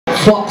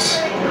Fukx.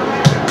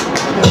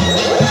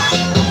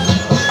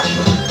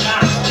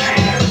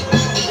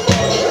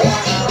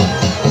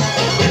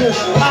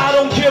 I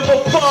don't give a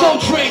fuck. So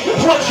drink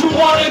what you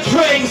wanna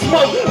drink,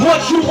 smoke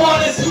what you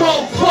wanna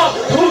smoke, fuck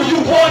who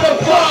you wanna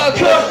fuck,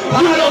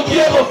 cause you don't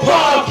give a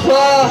fuck.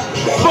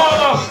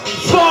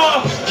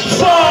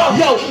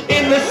 Yo,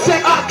 in the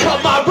sec I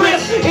cut my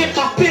wrist, in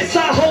my fist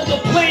I hold the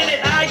planet.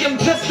 I am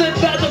just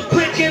another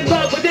brick in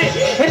love with it,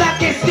 and I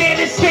can't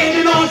stand it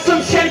standing on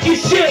some shaky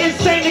shit.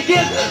 Insane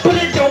again, but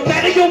it don't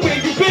matter, yo, where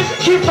you been.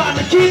 Can't find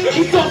the kid,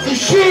 he's on some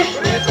shit.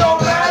 It don't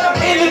matter.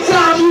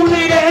 Anytime you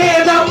need a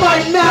hand, I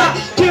might not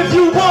give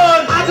you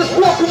one. I just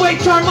walk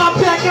away, turn my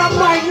back, I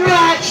might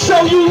not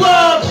show you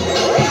love.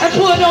 And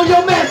put on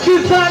your mask,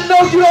 cause I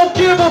know you don't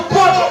give a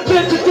fuck.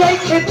 Live today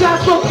and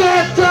die so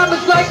fast, time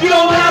is like you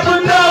don't have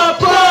enough.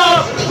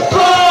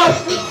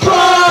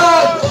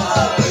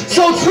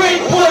 So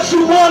drink what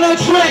you wanna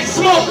drink,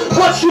 smoke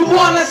what you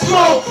wanna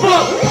smoke,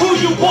 fuck who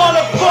you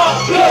wanna fuck,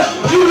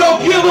 cause you don't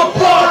give a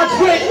fuck. I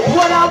drink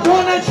what I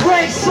wanna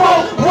drink,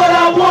 smoke what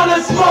I wanna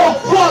smoke,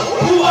 fuck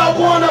who I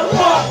wanna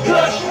fuck,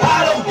 cause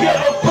I don't give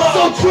a fuck.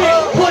 So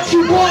drink what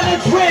you wanna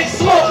drink,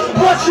 smoke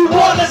what you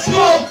wanna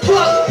smoke,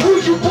 fuck who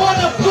you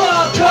wanna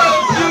fuck, cause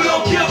you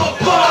don't give a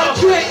fuck. I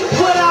drink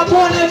what I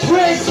wanna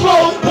drink,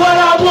 smoke what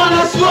I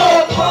wanna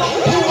smoke, fuck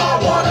who I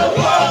wanna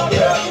fuck,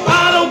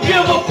 I don't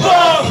give a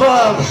fuck.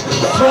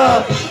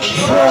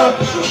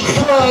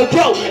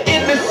 Yo,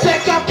 in the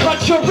sec I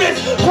cut your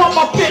wrist, on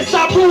my fist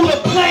I rule the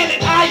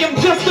planet. I am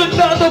just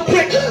another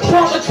brick,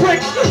 pull the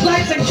tricks,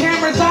 lights and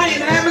cameras,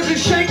 iron hammers and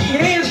shaky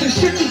hands. The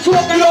shit you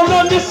talk, I don't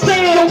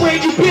understand. The way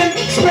you been,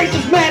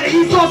 spaces matter,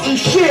 he's on some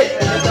shit.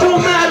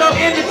 Don't matter,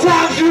 in the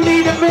times you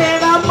need a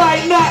man, I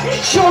might not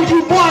show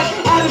you one.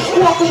 I just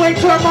walk away,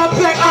 turn my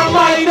back, I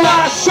might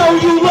not show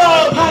you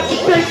love. I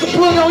just take to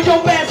put on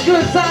your mask,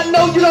 cause I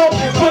know you don't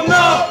give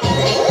enough.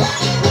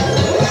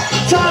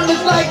 Time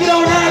is like you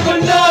don't have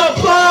enough.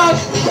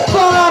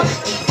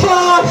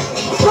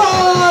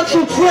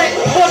 So drink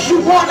what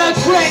you wanna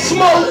drink,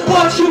 smoke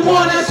what you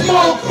wanna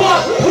smoke,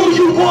 fuck who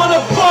you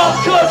wanna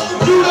fuck,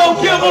 cause you don't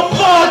give a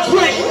fuck.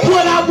 Drink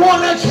what I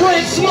wanna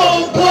drink,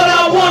 smoke what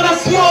I wanna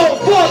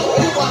smoke, fuck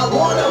who I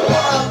wanna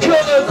fuck,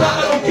 cause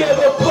I don't give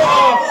a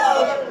fuck.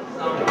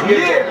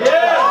 Yeah.